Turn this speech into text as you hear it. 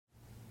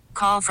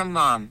call from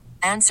mom.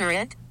 Answer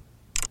it.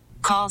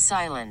 Call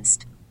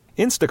silenced.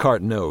 Instacart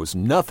knows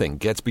nothing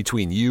gets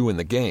between you and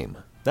the game.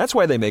 That's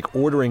why they make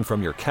ordering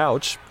from your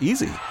couch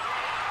easy.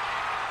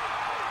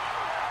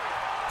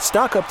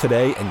 Stock up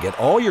today and get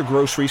all your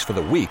groceries for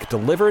the week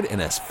delivered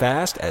in as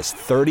fast as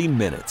 30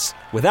 minutes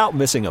without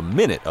missing a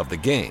minute of the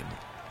game.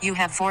 You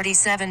have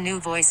 47 new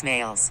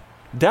voicemails.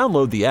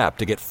 Download the app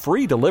to get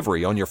free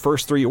delivery on your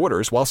first 3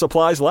 orders while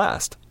supplies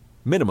last.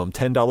 Minimum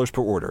 $10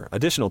 per order.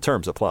 Additional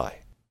terms apply.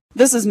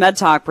 This is Med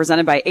Talk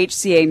presented by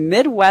HCA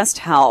Midwest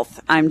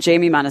Health. I'm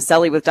Jamie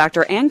Monticelli with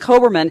Dr. Ann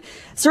Koberman,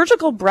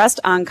 surgical breast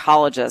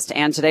oncologist.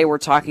 And today we're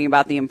talking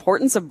about the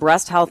importance of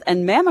breast health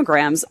and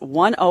mammograms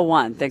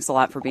 101. Thanks a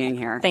lot for being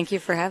here. Thank you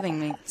for having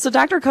me. So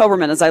Dr.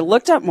 Koberman, as I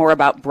looked up more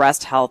about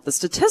breast health, the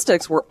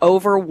statistics were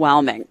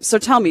overwhelming. So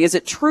tell me, is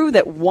it true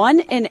that 1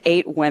 in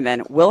 8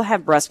 women will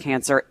have breast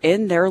cancer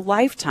in their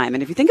lifetime?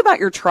 And if you think about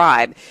your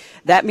tribe,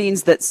 that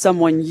means that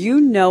someone you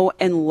know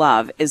and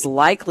love is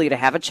likely to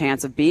have a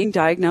chance of being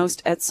diagnosed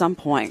at some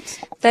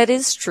point. That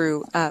is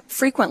true.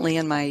 Frequently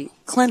in my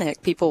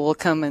clinic, people will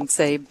come and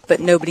say, but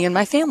nobody in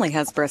my family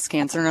has breast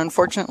cancer. And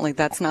unfortunately,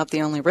 that's not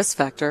the only risk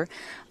factor.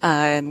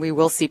 And we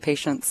will see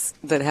patients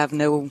that have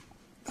no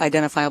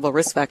identifiable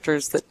risk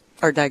factors that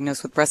are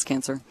diagnosed with breast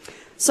cancer.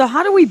 So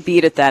how do we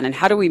beat it then, and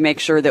how do we make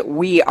sure that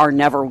we are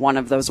never one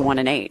of those 1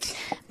 in 8?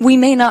 We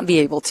may not be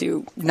able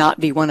to not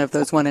be one of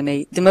those 1 in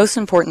 8. The most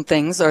important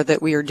things are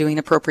that we are doing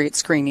appropriate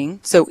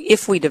screening. So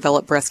if we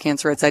develop breast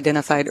cancer, it's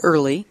identified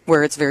early,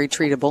 where it's very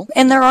treatable.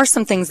 And there are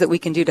some things that we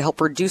can do to help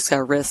reduce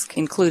our risk,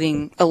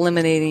 including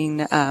eliminating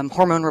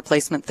hormone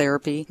replacement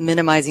therapy,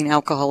 minimizing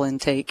alcohol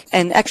intake,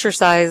 and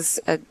exercise,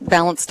 a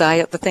balanced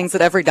diet, the things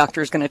that every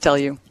doctor is going to tell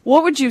you.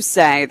 What would you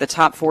say the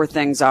top 4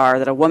 things are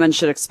that a woman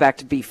should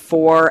expect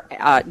before,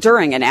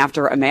 during, and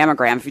after a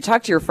mammogram? If you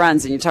talk to your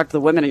friends and you talk to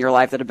the women in your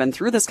life that have been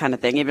through this kind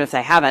of thing, even if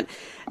they haven't,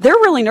 they're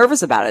really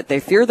nervous about it. They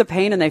fear the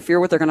pain and they fear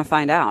what they're going to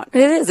find out.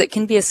 It is. It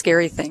can be a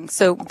scary thing.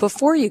 So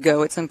before you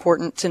go, it's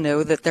important to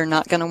know that they're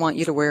not going to want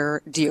you to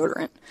wear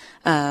deodorant.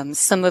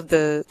 Some of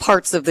the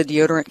parts of the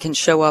deodorant can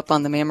show up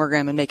on the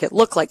mammogram and make it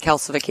look like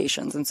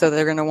calcifications. And so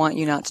they're going to want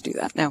you not to do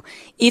that. Now,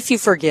 if you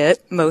forget,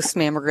 most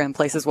mammogram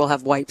places will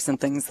have wipes and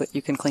things that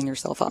you can clean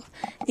yourself off.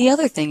 The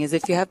other thing is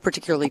if you have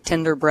particularly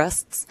tender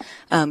breasts,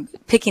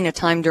 picking a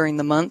time during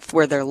the month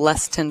where they're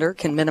less tender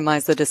can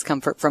minimize the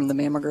discomfort from the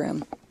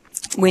mammogram.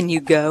 When you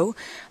go,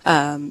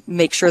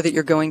 make sure that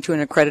you're going to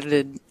an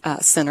accredited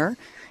center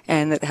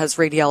and that has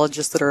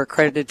radiologists that are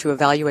accredited to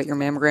evaluate your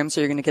mammogram,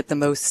 so you're going to get the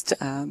most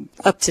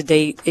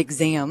up-to-date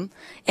exam.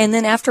 And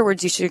then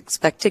afterwards, you should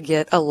expect to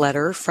get a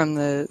letter from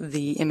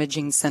the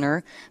imaging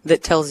center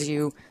that tells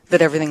you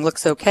that everything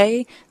looks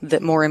okay,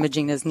 that more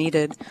imaging is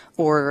needed,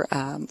 or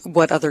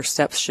what other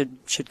steps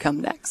should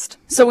come next.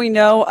 So we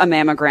know a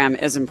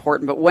mammogram is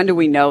important, but when do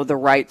we know the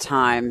right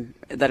time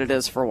that it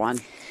is for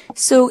one?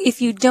 So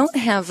if you don't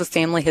have a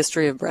family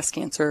history of breast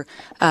cancer,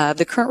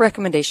 the current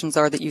recommendations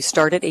are that you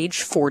start at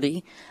age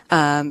 40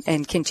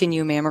 and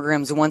continue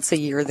mammograms once a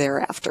year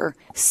thereafter.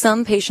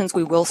 Some patients,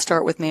 we will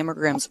start with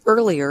mammograms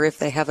earlier if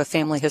they have a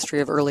family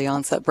history of early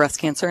onset breast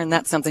cancer, and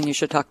that's something you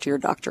should talk to your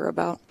doctor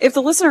about. If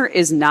the listener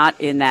is not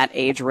in that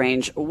age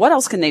range, what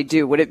else can they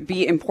do? Would it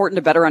be important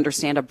to better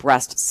understand a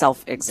breast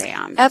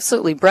self-exam?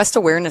 Absolutely. Breast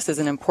awareness is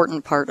an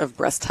important part of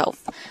breast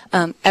health.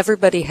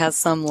 Everybody has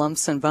some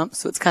lumps and bumps,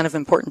 so it's kind of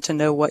important to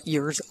know what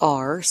yours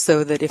are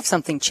so that if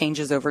something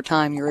changes over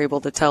time, you're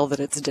able to tell that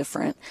it's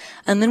different.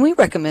 And then we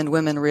recommend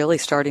women really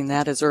starting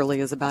that as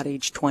early as about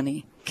age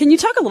 20. Can you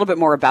talk a little bit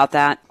more about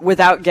that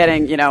without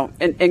getting,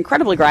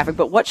 incredibly graphic,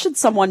 but what should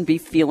someone be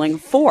feeling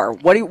for?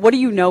 What do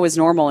you know is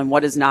normal and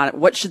what is not?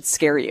 What should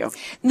scare you?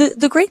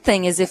 The great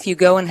thing is if you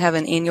go and have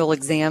an annual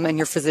exam and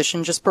your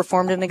physician just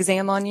performed an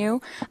exam on you,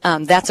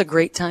 that's a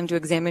great time to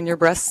examine your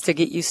breasts to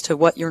get used to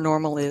what your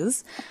normal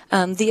is.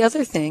 The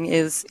other thing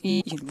is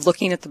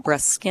looking at the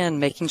breast skin,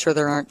 making sure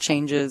there aren't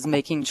changes,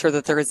 making sure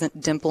that there isn't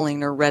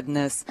dimpling or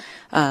redness,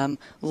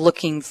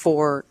 looking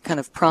for kind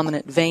of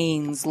prominent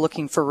veins,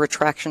 looking for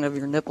retraction of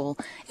your nipple,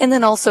 and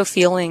then also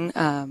feeling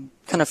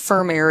kind of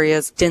firm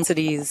areas,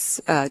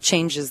 densities,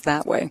 changes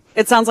that way.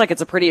 It sounds like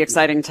it's a pretty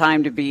exciting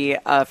time to be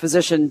a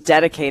physician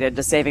dedicated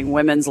to saving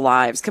women's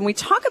lives. Can we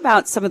talk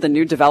about some of the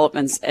new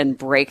developments and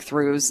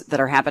breakthroughs that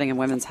are happening in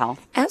women's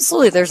health?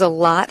 Absolutely. There's a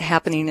lot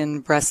happening in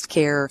breast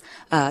care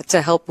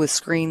to help with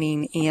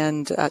screening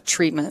and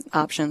treatment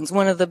options.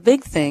 One of the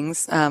big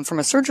things from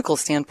a surgical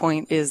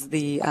standpoint is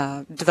the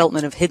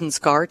development of hidden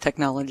scar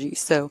technology.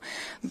 So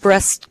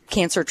breast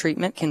cancer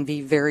treatment can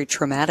be very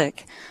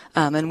traumatic.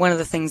 And one of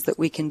the things that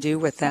we can do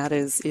with that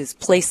is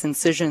place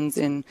incisions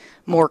in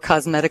more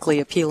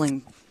cosmetically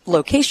appealing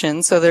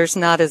locations, so there's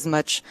not as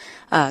much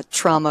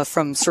trauma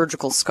from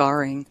surgical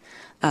scarring.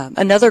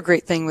 Another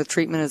great thing with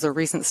treatment is a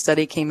recent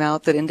study came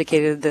out that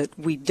indicated that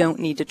we don't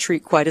need to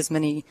treat quite as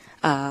many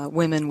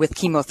women with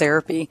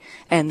chemotherapy,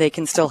 and they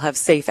can still have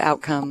safe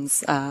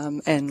outcomes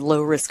and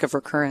low risk of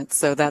recurrence.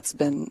 So that's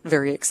been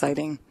very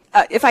exciting.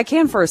 If I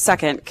can for a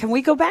second, can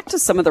we go back to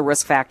some of the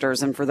risk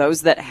factors? And for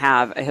those that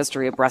have a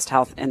history of breast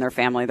health in their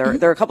family, there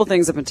are a couple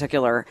things in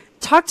particular.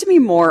 Talk to me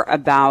more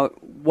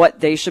about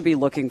what they should be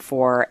looking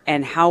for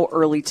and how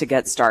early to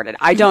get started.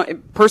 I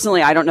don't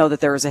know that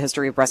there is a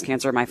history of breast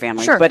cancer in my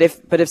family. Sure. But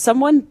if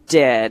someone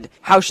did,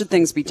 how should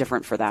things be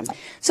different for them?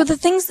 So the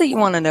things that you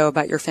want to know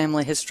about your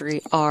family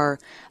history are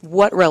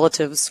what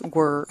relatives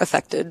were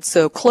affected.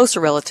 So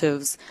closer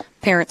relatives,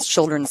 parents,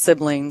 children,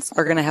 siblings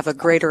are going to have a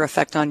greater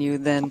effect on you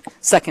than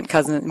second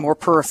cousin, more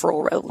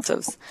peripheral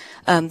relatives.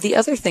 The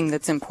other thing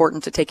that's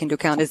important to take into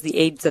account is the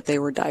age that they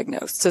were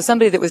diagnosed. So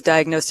somebody that was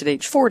diagnosed at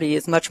age 40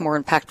 is much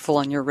more impactful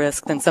on your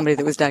risk than somebody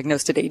that was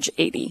diagnosed at age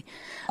 80.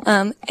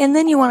 And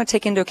then you want to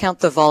take into account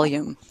the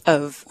volume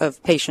of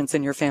patients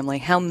in your family.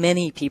 How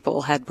many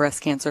people had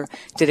breast cancer?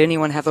 Did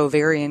anyone have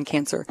ovarian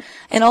cancer?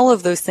 And all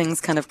of those things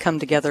kind of come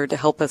together to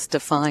help us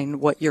define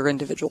what your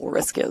individual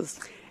risk is.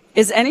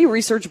 Is any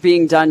research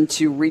being done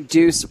to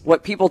reduce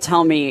what people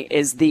tell me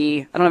is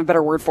I don't have a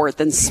better word for it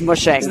than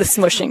smushing. The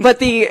smushing. But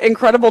the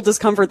incredible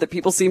discomfort that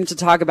people seem to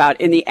talk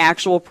about in the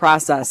actual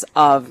process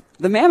of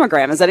the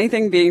mammogram. Is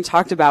anything being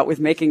talked about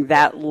with making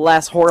that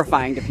less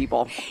horrifying to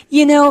people?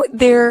 You know,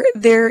 there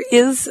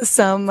is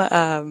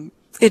some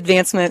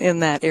advancement in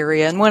that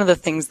area. And one of the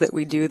things that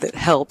we do that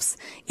helps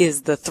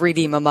is the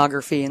 3D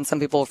mammography, and some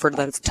people refer to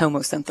that as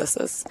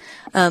tomosynthesis.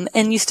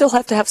 And you still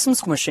have to have some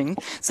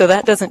smushing, so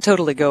that doesn't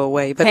totally go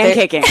away. But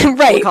pancaking,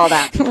 right, we'll call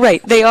that.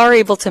 Right. They are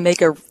able to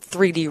make a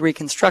 3D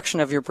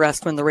reconstruction of your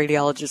breast when the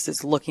radiologist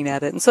is looking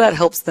at it. And so that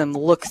helps them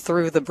look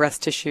through the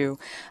breast tissue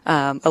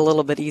a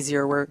little bit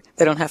easier, where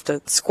they don't have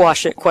to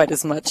squash it quite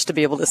as much to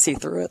be able to see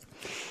through it.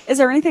 Is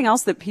there anything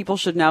else that people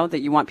should know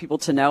that you want people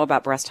to know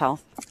about breast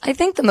health? I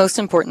think the most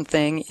important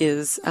thing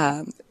is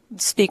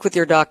speak with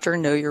your doctor,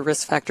 know your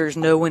risk factors,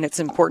 know when it's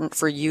important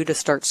for you to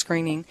start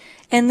screening,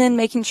 and then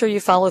making sure you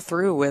follow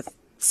through with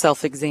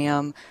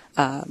self-exam,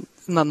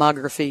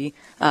 mammography,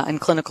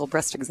 and clinical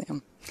breast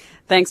exam.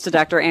 Thanks to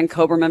Dr. Ann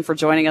Koberman for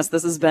joining us.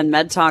 This has been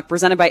Med Talk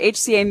presented by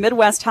HCA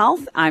Midwest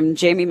Health. I'm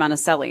Jamie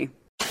Monticelli.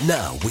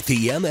 Now, with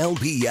the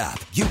MLB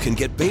app, you can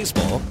get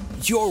baseball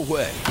your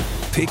way.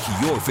 Pick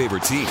your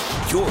favorite team,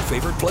 your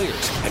favorite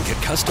players, and get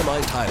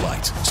customized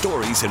highlights,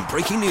 stories, and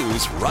breaking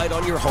news right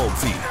on your home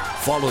feed.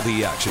 Follow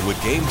the action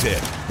with Game Day,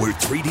 where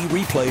 3D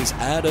replays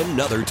add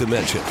another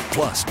dimension.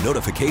 Plus,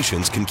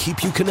 notifications can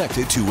keep you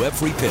connected to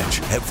every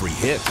pitch, every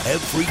hit,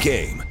 every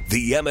game.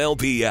 The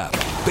MLB app.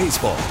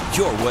 Baseball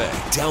your way.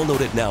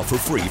 Download it now for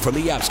free from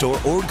the App Store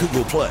or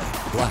Google Play.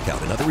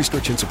 Blackout and other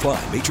restrictions apply.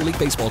 Major League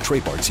Baseball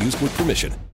trademarks used with permission.